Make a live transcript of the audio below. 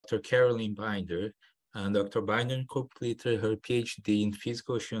Dr. Carolyn Binder. And Dr. Binder completed her PhD in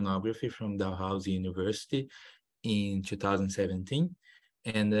physical oceanography from Dalhousie University in 2017.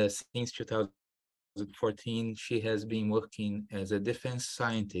 And since 2014, she has been working as a defense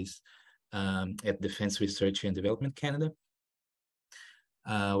scientist at Defense Research and Development Canada,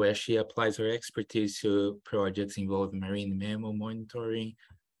 where she applies her expertise to projects involving marine mammal monitoring,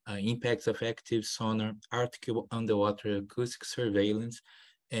 impacts of active sonar, Arctic underwater acoustic surveillance,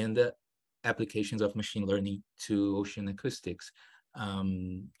 and applications of machine learning to ocean acoustics.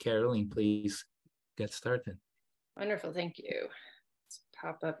 Carolyn, please get started. Wonderful, thank you. Let's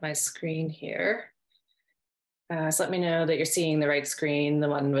pop up my screen here. So let me know that you're seeing the right screen, the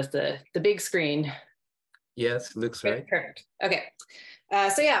one with the big screen. Yes, looks right. Perfect. Okay.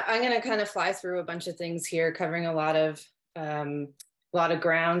 So yeah, I'm going to kind of fly through a bunch of things here, covering a lot of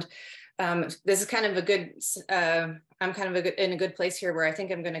ground. This is kind of a good. I'm kind of in a good place here, where I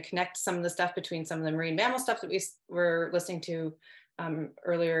think I'm going to connect some of the stuff between some of the marine mammal stuff that we were listening to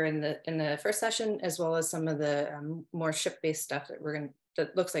earlier in the first session, as well as some of the more ship-based stuff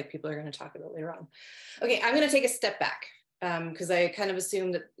that looks like people are going to talk about later on. Okay, I'm going to take a step back because I kind of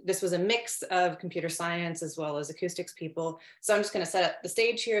assumed that this was a mix of computer science as well as acoustics people. So I'm just going to set up the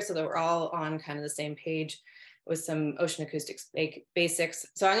stage here so that we're all on kind of the same page with some ocean acoustics basics.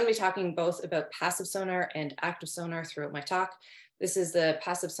 So I'm going to be talking both about passive sonar and active sonar throughout my talk. This is the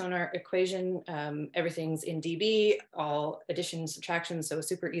passive sonar equation. Everything's in dB, all additions, subtractions, so a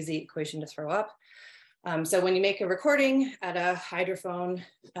super easy equation to throw up. So when you make a recording at a hydrophone,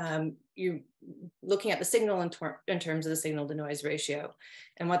 you're looking at the signal in terms of the signal to noise ratio.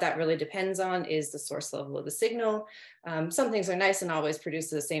 And what that really depends on is the source level of the signal. Some things are nice and always produce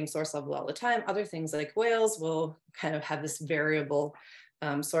the same source level all the time. Other things like whales will kind of have this variable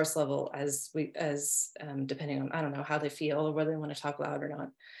source level as depending on, I don't know, how they feel or whether they want to talk loud or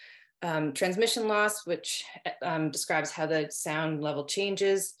not. Transmission loss, which describes how the sound level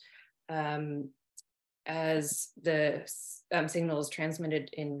changes as the signal is transmitted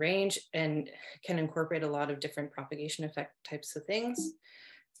in range, and can incorporate a lot of different propagation effect types of things.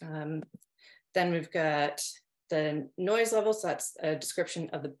 Then we've got the noise level. So that's a description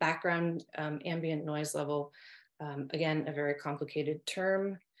of the background ambient noise level. Again, a very complicated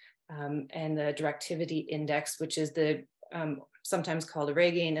term. And the directivity index, which is the sometimes called a ray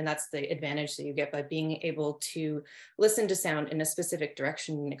gain, and that's the advantage that you get by being able to listen to sound in a specific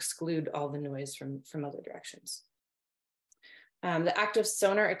direction and exclude all the noise from other directions. The active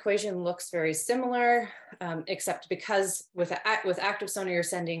sonar equation looks very similar, except because with active sonar, you're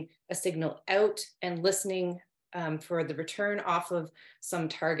sending a signal out and listening for the return off of some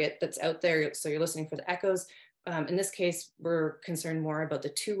target that's out there. So you're listening for the echoes. In this case, we're concerned more about the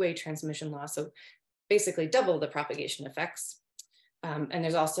two-way transmission loss, so basically double the propagation effects. And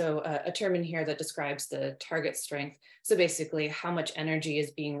there's also a term in here that describes the target strength. So basically how much energy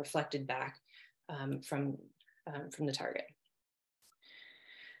is being reflected back from the target.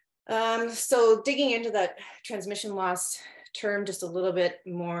 So digging into that transmission loss term just a little bit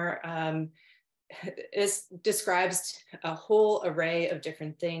more, it describes a whole array of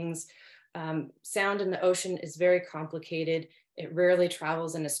different things. Sound in the ocean is very complicated. It rarely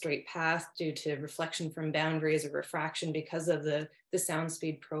travels in a straight path due to reflection from boundaries or refraction because of the sound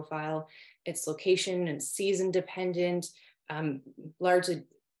speed profile. Its location and season dependent, largely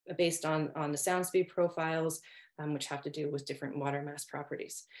based on the sound speed profiles, which have to do with different water mass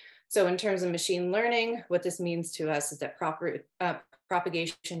properties. So in terms of machine learning, what this means to us is that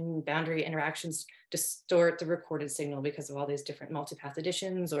propagation boundary interactions distort the recorded signal because of all these different multipath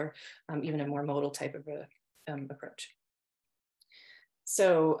additions, or even a more modal type of approach.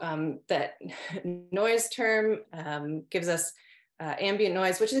 So that noise term gives us ambient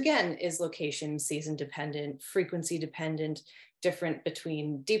noise, which again is location, season dependent, frequency dependent, different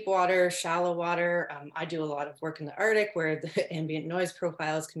between deep water, shallow water. I do a lot of work in the Arctic where the ambient noise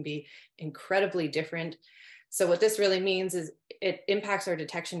profiles can be incredibly different. So what this really means is it impacts our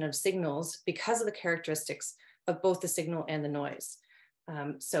detection of signals because of the characteristics of both the signal and the noise.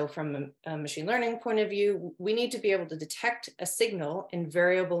 So from a machine learning point of view, we need to be able to detect a signal in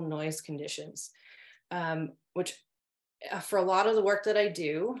variable noise conditions, which for a lot of the work that I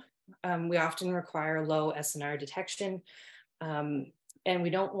do, we often require low SNR detection. And we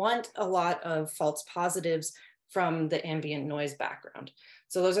don't want a lot of false positives from the ambient noise background.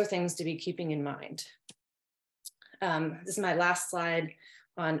 So those are things to be keeping in mind. This is my last slide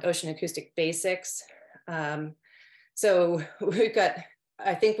on ocean acoustic basics. So we've got,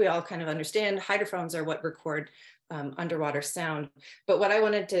 I think we all kind of understand hydrophones are what record underwater sound. But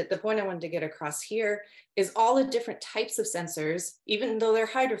the point I wanted to get across here is all the different types of sensors, even though they're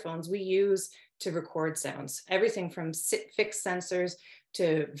hydrophones, we use to record sounds. Everything from fixed sensors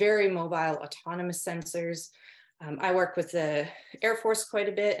to very mobile autonomous sensors. I work with the Air Force quite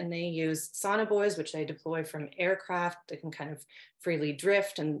a bit, and they use sonobuoys, which they deploy from aircraft. They can kind of freely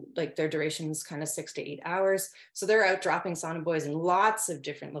drift, and like their duration is kind of 6 to 8 hours. So they're out dropping sonobuoys in lots of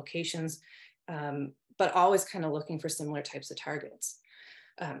different locations, but always kind of looking for similar types of targets.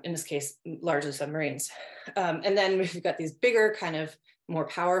 In this case, largely submarines. And then we've got these bigger, kind of more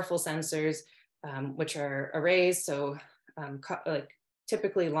powerful sensors, which are arrays. So like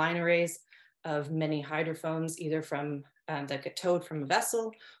typically line arrays of many hydrophones, either from that get towed from a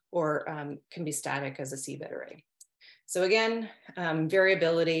vessel or can be static as a seabed array. So again,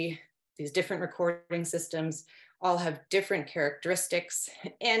 variability, these different recording systems all have different characteristics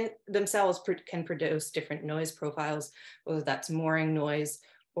and themselves can produce different noise profiles, whether that's mooring noise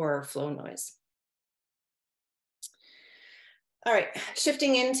or flow noise. All right,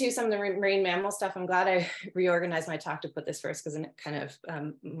 shifting into some of the marine mammal stuff. I'm glad I reorganized my talk to put this first because it kind of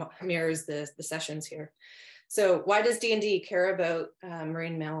mirrors the sessions here. So why does D&D care about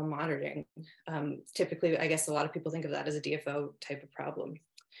marine mammal monitoring? Typically, I guess a lot of people think of that as a DFO type of problem.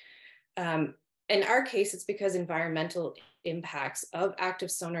 In our case, it's because environmental impacts of active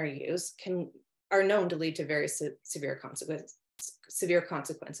sonar use are known to lead to very severe consequences,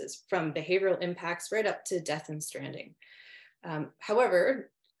 from behavioral impacts right up to death and stranding.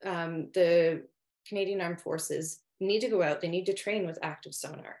 However, the Canadian Armed Forces need to go out, they need to train with active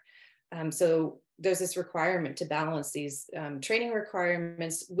sonar. So there's this requirement to balance these training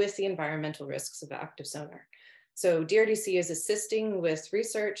requirements with the environmental risks of active sonar. So DRDC is assisting with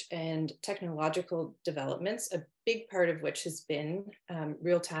research and technological developments, a big part of which has been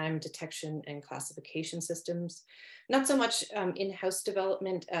real-time detection and classification systems. Not so much in-house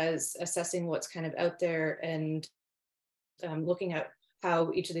development as assessing what's kind of out there and looking at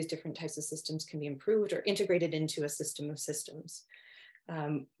how each of these different types of systems can be improved or integrated into a system of systems.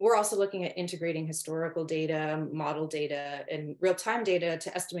 We're also looking at integrating historical data, model data, and real-time data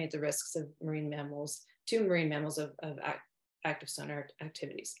to estimate the risks of marine mammals of active sonar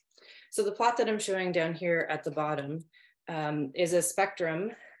activities. So the plot that I'm showing down here at the bottom is a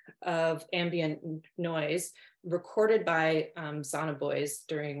spectrum of ambient noise recorded by sonobuoys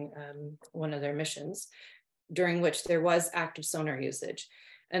during one of their missions, during which there was active sonar usage.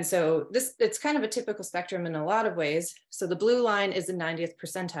 And so it's kind of a typical spectrum in a lot of ways. So the blue line is the 90th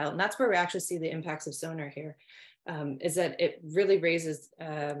percentile, and that's where we actually see the impacts of sonar here, is that it really raises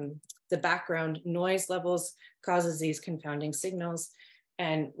the background noise levels, causes these confounding signals.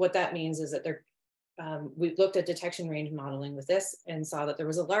 And what that means is that we looked at detection range modeling with this and saw that there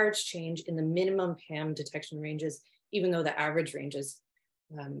was a large change in the minimum PAM detection ranges, even though the average ranges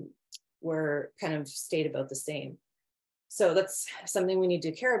were kind of stayed about the same. So that's something we need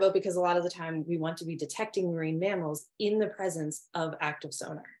to care about, because a lot of the time we want to be detecting marine mammals in the presence of active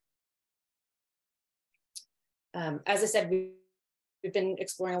sonar. As I said, we've been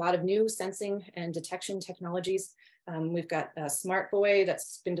exploring a lot of new sensing and detection technologies. We've got a smart buoy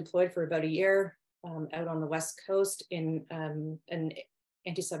that's been deployed for about a year out on the West Coast in an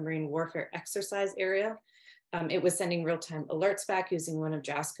anti-submarine warfare exercise area. It was sending real-time alerts back using one of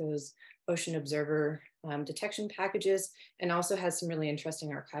JASCO's Ocean Observer detection packages, and also has some really interesting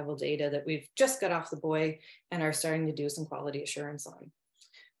archival data that we've just got off the buoy and are starting to do some quality assurance on.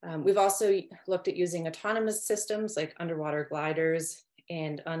 We've also looked at using autonomous systems like underwater gliders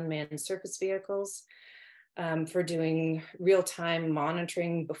and unmanned surface vehicles for doing real-time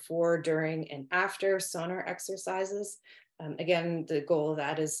monitoring before, during, and after sonar exercises. Again, the goal of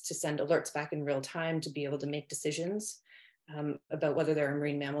that is to send alerts back in real time to be able to make decisions about whether there are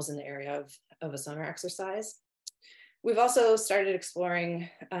marine mammals in the area of a sonar exercise. We've also started exploring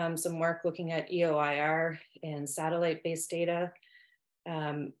some work looking at EOIR and satellite-based data,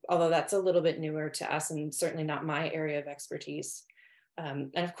 although that's a little bit newer to us and certainly not my area of expertise.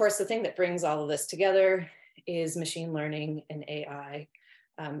 And of course, the thing that brings all of this together is machine learning and AI.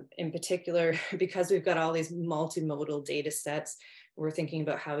 In particular, because we've got all these multimodal data sets, we're thinking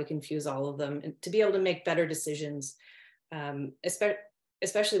about how we can fuse all of them and to be able to make better decisions,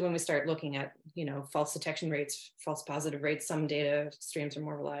 especially when we start looking at, false detection rates, false positive rates. Some data streams are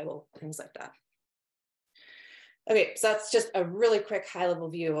more reliable, things like that. Okay, so that's just a really quick high-level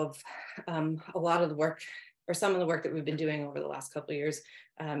view of a lot of the work, or some of the work that we've been doing over the last couple of years.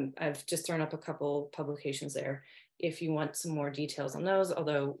 I've just thrown up a couple publications there if you want some more details on those,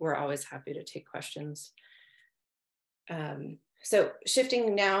 although we're always happy to take questions. So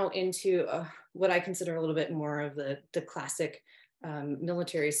shifting now into what I consider a little bit more of the classic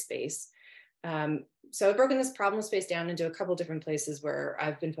military space. So I've broken this problem space down into a couple different places where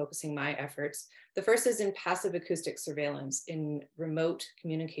I've been focusing my efforts. The first is in passive acoustic surveillance in remote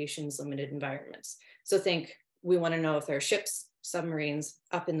communications limited environments. So think, we want to know if there are ships, submarines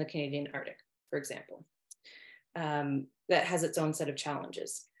up in the Canadian Arctic, for example. That has its own set of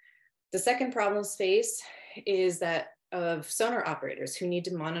challenges. The second problem space is that of sonar operators who need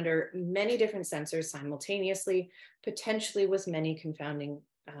to monitor many different sensors simultaneously, potentially with many confounding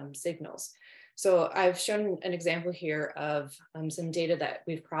signals. So I've shown an example here of some data that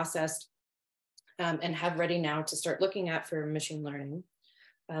we've processed and have ready now to start looking at for machine learning.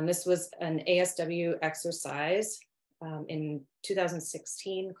 This was an ASW exercise in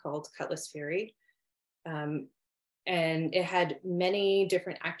 2016 called Cutlass Fury. And it had many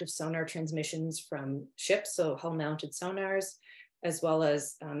different active sonar transmissions from ships, so hull-mounted sonars, as well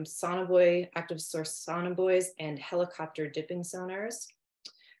as sonobuoy, active source sonobuoys, and helicopter dipping sonars.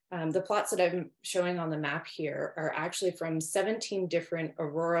 The plots that I'm showing on the map here are actually from 17 different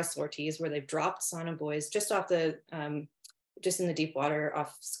Aurora sorties where they've dropped sonobuoys just off the, just in the deep water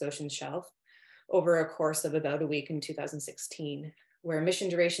off Scotian shelf over a course of about a week in 2016, where mission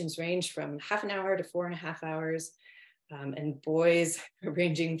durations range from half an hour to 4.5 hours, and buoys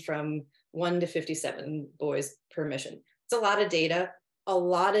ranging from 1 to 57 buoys per mission. It's a lot of data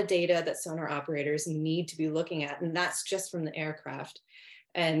that sonar operators need to be looking at, and that's just from the aircraft.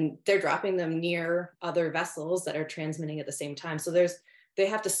 And they're dropping them near other vessels that are transmitting at the same time. So they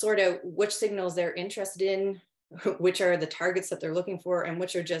have to sort out which signals they're interested in, which are the targets that they're looking for, and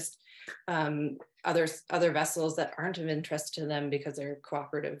which are just other vessels that aren't of interest to them because they're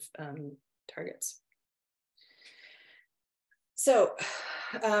cooperative targets. So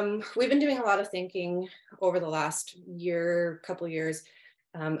we've been doing a lot of thinking over the last couple years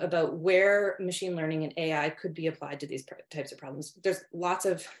about where machine learning and AI could be applied to these types of problems. There's lots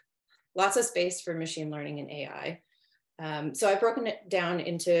of space for machine learning and AI. So I've broken it down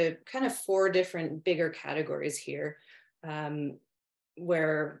into kind of 4 different bigger categories here,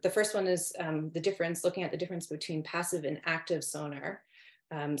 where the first one is looking at the difference between passive and active sonar.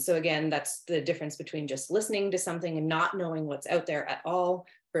 So again, that's the difference between just listening to something and not knowing what's out there at all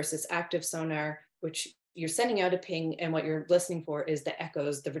versus active sonar, which you're sending out a ping and what you're listening for is the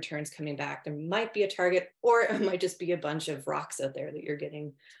echoes, the returns coming back. There might be a target, or it might just be a bunch of rocks out there that you're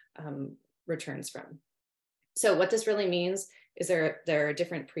getting returns from. So what this really means is there are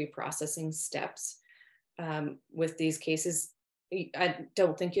different pre-processing steps with these cases. I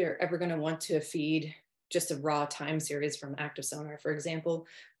don't think you're ever going to want to feed just a raw time series from active sonar, for example,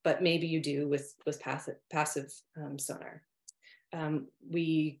 but maybe you do with passive sonar.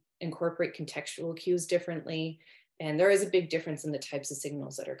 We incorporate contextual cues differently, and there is a big difference in the types of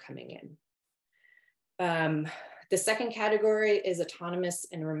signals that are coming in. The second category is autonomous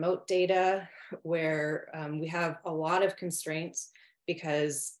and remote data, where we have a lot of constraints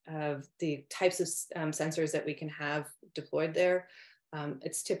because of the types of sensors that we can have deployed there.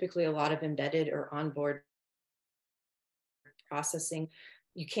 It's typically a lot of embedded or onboard processing.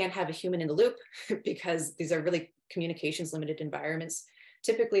 You can't have a human in the loop because these are really communications limited environments.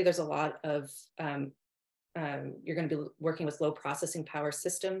 Typically, there's a lot of, you're going to be working with low processing power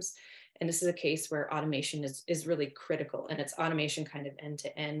systems. And this is a case where automation is really critical, and it's automation kind of end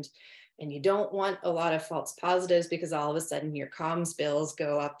to end. And you don't want a lot of false positives because all of a sudden your comms bills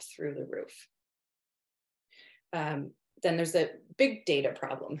go up through the roof. Then there's the big data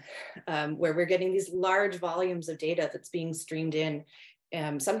problem where we're getting these large volumes of data that's being streamed in,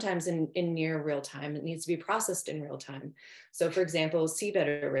 sometimes in near real time. It needs to be processed in real time. So for example,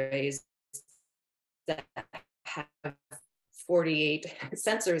 seabed arrays that have 48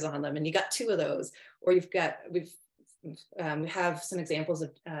 sensors on them, and you got 2 of those, or we have some examples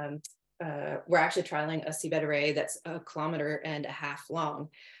of, we're actually trialing a seabed array that's 1.5 kilometers long.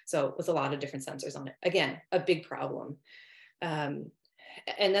 So with a lot of different sensors on it. Again, a big problem. And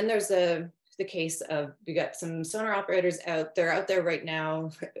then there's the case of, we got some sonar operators they're out there right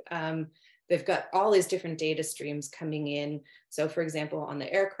now. They've got all these different data streams coming in. So for example, on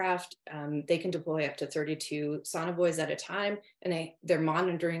the aircraft, they can deploy up to 32 sonobuoys at a time, and they're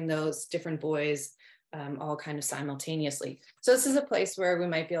monitoring those different buoys all kind of simultaneously. So this is a place where we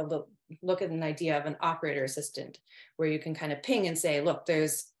might be able to look at an idea of an operator assistant, where you can kind of ping and say, look,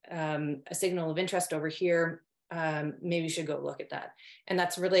 there's a signal of interest over here. Maybe you should go look at that. And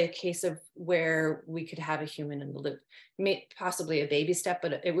that's really a case of where we could have a human in the loop. Possibly a baby step,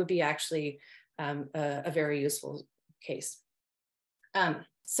 but it would be actually a very useful case.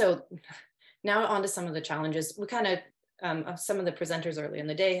 So now on to some of the challenges. We kind of some of the presenters early in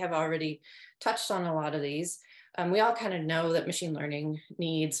the day have already touched on a lot of these. We all kind of know that machine learning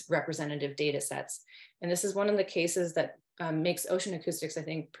needs representative data sets. And this is one of the cases that makes ocean acoustics, I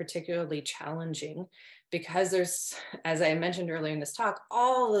think, particularly challenging, because there's, as I mentioned earlier in this talk,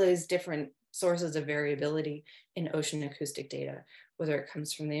 all of these different sources of variability in ocean acoustic data, whether it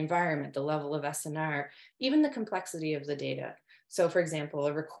comes from the environment, the level of SNR, even the complexity of the data. So for example,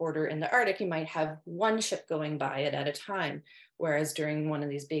 a recorder in the Arctic, you might have one ship going by it at a time, whereas during one of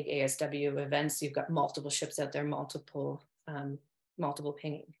these big ASW events, you've got multiple ships out there, multiple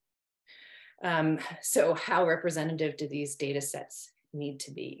pinging. So how representative do these data sets need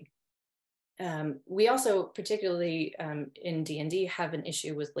to be? We also, particularly in D&D, have an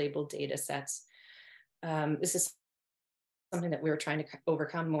issue with labeled data sets. This is something that we're trying to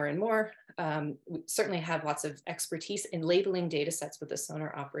overcome more and more. We certainly have lots of expertise in labeling data sets with the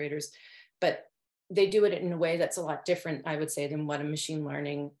sonar operators, but they do it in a way that's a lot different, I would say, than what a machine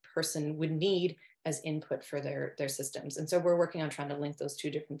learning person would need as input for their systems. And so we're working on trying to link those two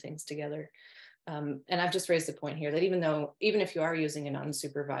different things together. And I've just raised the point here that even if you are using an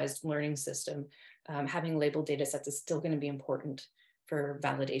unsupervised learning system, having labeled data sets is still going to be important for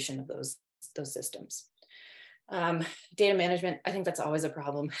validation of those systems. Data management, I think that's always a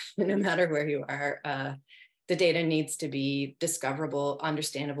problem, no matter where you are. The data needs to be discoverable,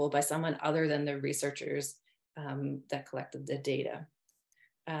 understandable by someone other than the researchers that collected the data.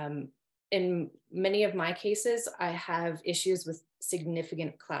 In many of my cases, I have issues with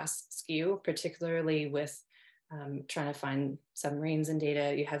significant class skew, particularly with trying to find submarines in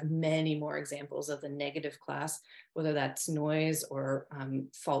data. You have many more examples of the negative class, whether that's noise or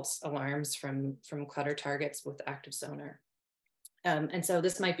false alarms from clutter targets with active sonar. And so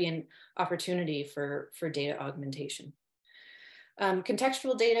this might be an opportunity for data augmentation.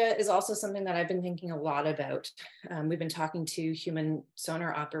 Contextual data is also something that I've been thinking a lot about. We've been talking to human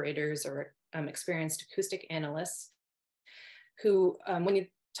sonar operators or experienced acoustic analysts who, when you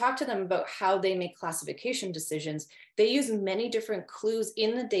talk to them about how they make classification decisions, they use many different clues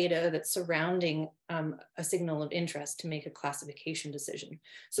in the data that's surrounding a signal of interest to make a classification decision.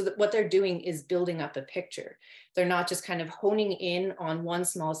 So that what they're doing is building up a picture. They're not just kind of honing in on one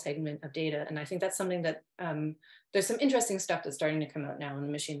small segment of data. And I think that's something that there's some interesting stuff that's starting to come out now in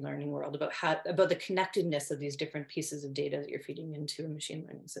the machine learning world about the connectedness of these different pieces of data that you're feeding into a machine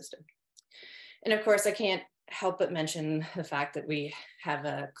learning system. And of course, I can't help but mention the fact that we have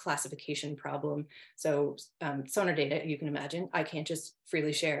a classification problem. So sonar data, you can imagine, I can't just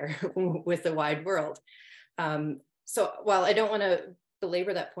freely share with the wide world. So while I don't want to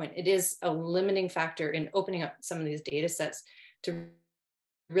belabor that point, it is a limiting factor in opening up some of these data sets to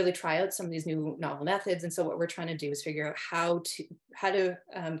really try out some of these new novel methods. And so what we're trying to do is figure out how to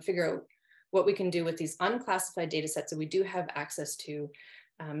figure out what we can do with these unclassified data sets that we do have access to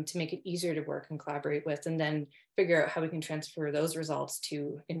make it easier to work and collaborate with, and then figure out how we can transfer those results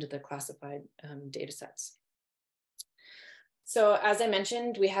into the classified data sets. So as I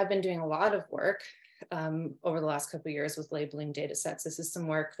mentioned, we have been doing a lot of work over the last couple of years with labeling data sets. This is some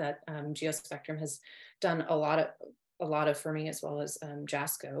work that Geospectrum has done a lot of for me, as well as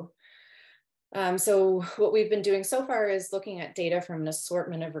JASCO. So what we've been doing so far is looking at data from an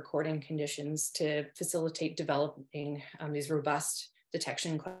assortment of recording conditions to facilitate developing these robust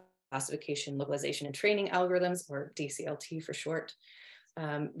detection, classification, localization, and training algorithms, or DCLT for short,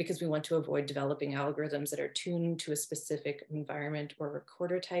 because we want to avoid developing algorithms that are tuned to a specific environment or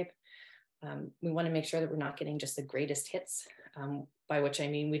recorder type. We want to make sure that we're not getting just the greatest hits, by which I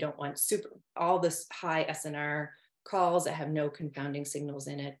mean we don't want all this high SNR calls that have no confounding signals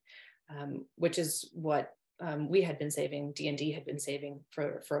in it, which is what we had been saving, D&D had been saving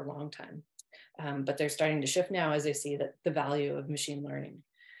for a long time. But they're starting to shift now as they see that the value of machine learning.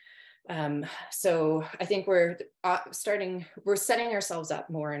 So I think we're setting ourselves up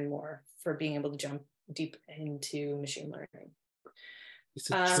more and more for being able to jump deep into machine learning.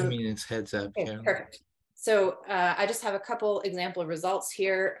 It's a 2 minutes heads up, okay, Carolyn. Perfect. So I just have a couple example results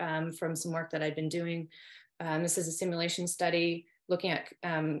here from some work that I've been doing. This is a simulation study looking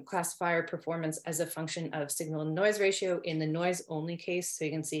at classifier performance as a function of signal and noise ratio in the noise only case. So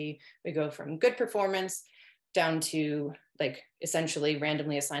you can see we go from good performance down to like essentially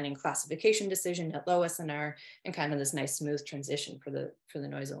randomly assigning classification decision at low SNR and kind of this nice smooth transition for the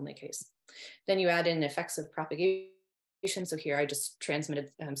noise only case. Then you add in effects of propagation. So here I just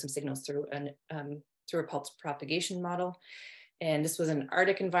transmitted some signals through a pulse propagation model. And this was an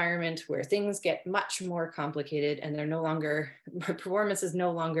Arctic environment where things get much more complicated and they're no longer, performance is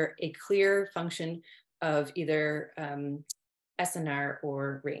no longer a clear function of either SNR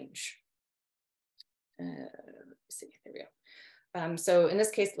or range. see, there we go. So in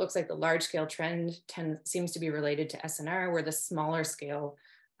this case, it looks like the large scale trend seems to be related to SNR, where the smaller scale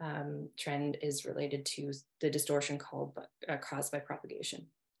trend is related to the distortion caused by propagation.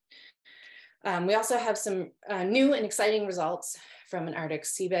 We also have some new and exciting results from an Arctic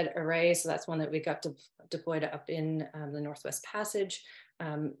seabed array. So that's one that we got deployed up in the Northwest Passage.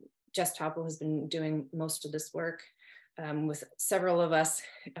 Jess Topple has been doing most of this work with several of us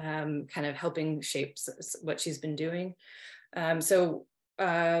kind of helping shape what she's been doing. So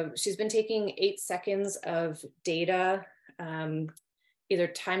she's been taking 8 seconds of data, either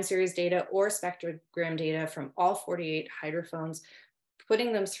time series data or spectrogram data from all 48 hydrophones,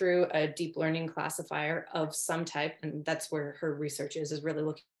 putting them through a deep learning classifier of some type, and that's where her research is really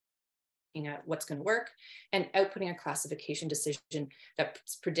looking at what's going to work, and outputting a classification decision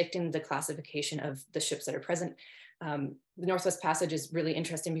that's predicting the classification of the ships that are present. The Northwest Passage is really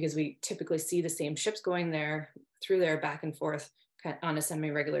interesting because we typically see the same ships going through there back and forth on a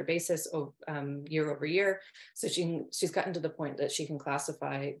semi-regular basis year over year. So she's gotten to the point that she can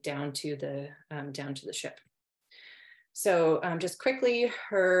classify down to the ship. So just quickly,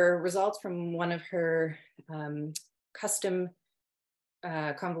 her results from one of her custom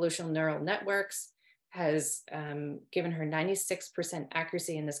convolutional neural networks has given her 96%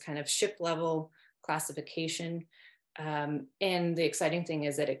 accuracy in this kind of ship level classification. And the exciting thing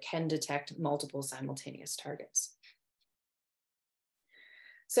is that it can detect multiple simultaneous targets.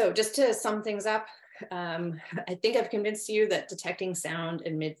 So just to sum things up, I think I've convinced you that detecting sound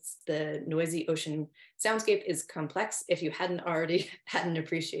amidst the noisy ocean soundscape is complex if you hadn't already had an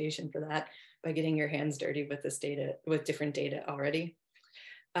appreciation for that by getting your hands dirty with this data, with different data already.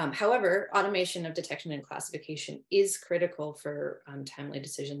 However, automation of detection and classification is critical for timely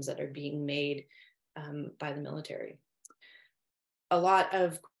decisions that are being made by the military. A lot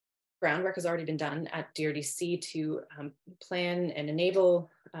of groundwork has already been done at DRDC to plan and enable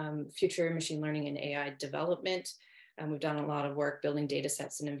future machine learning and AI development. We've done a lot of work building data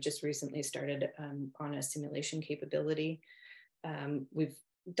sets and have just recently started on a simulation capability. We've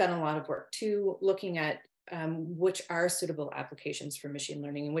done a lot of work too, looking at which are suitable applications for machine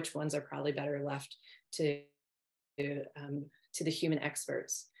learning and which ones are probably better left to the human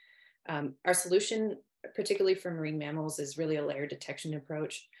experts. Our solution, particularly for marine mammals, is really a layered detection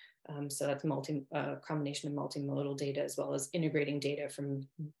approach. So that's combination of multimodal data as well as integrating data from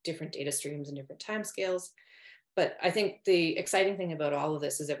different data streams and different timescales. But I think the exciting thing about all of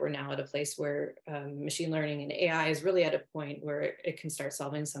this is that we're now at a place where machine learning and AI is really at a point where it can start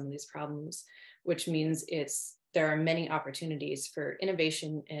solving some of these problems, which means there are many opportunities for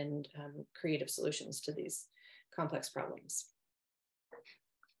innovation and creative solutions to these complex problems.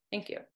 Thank you.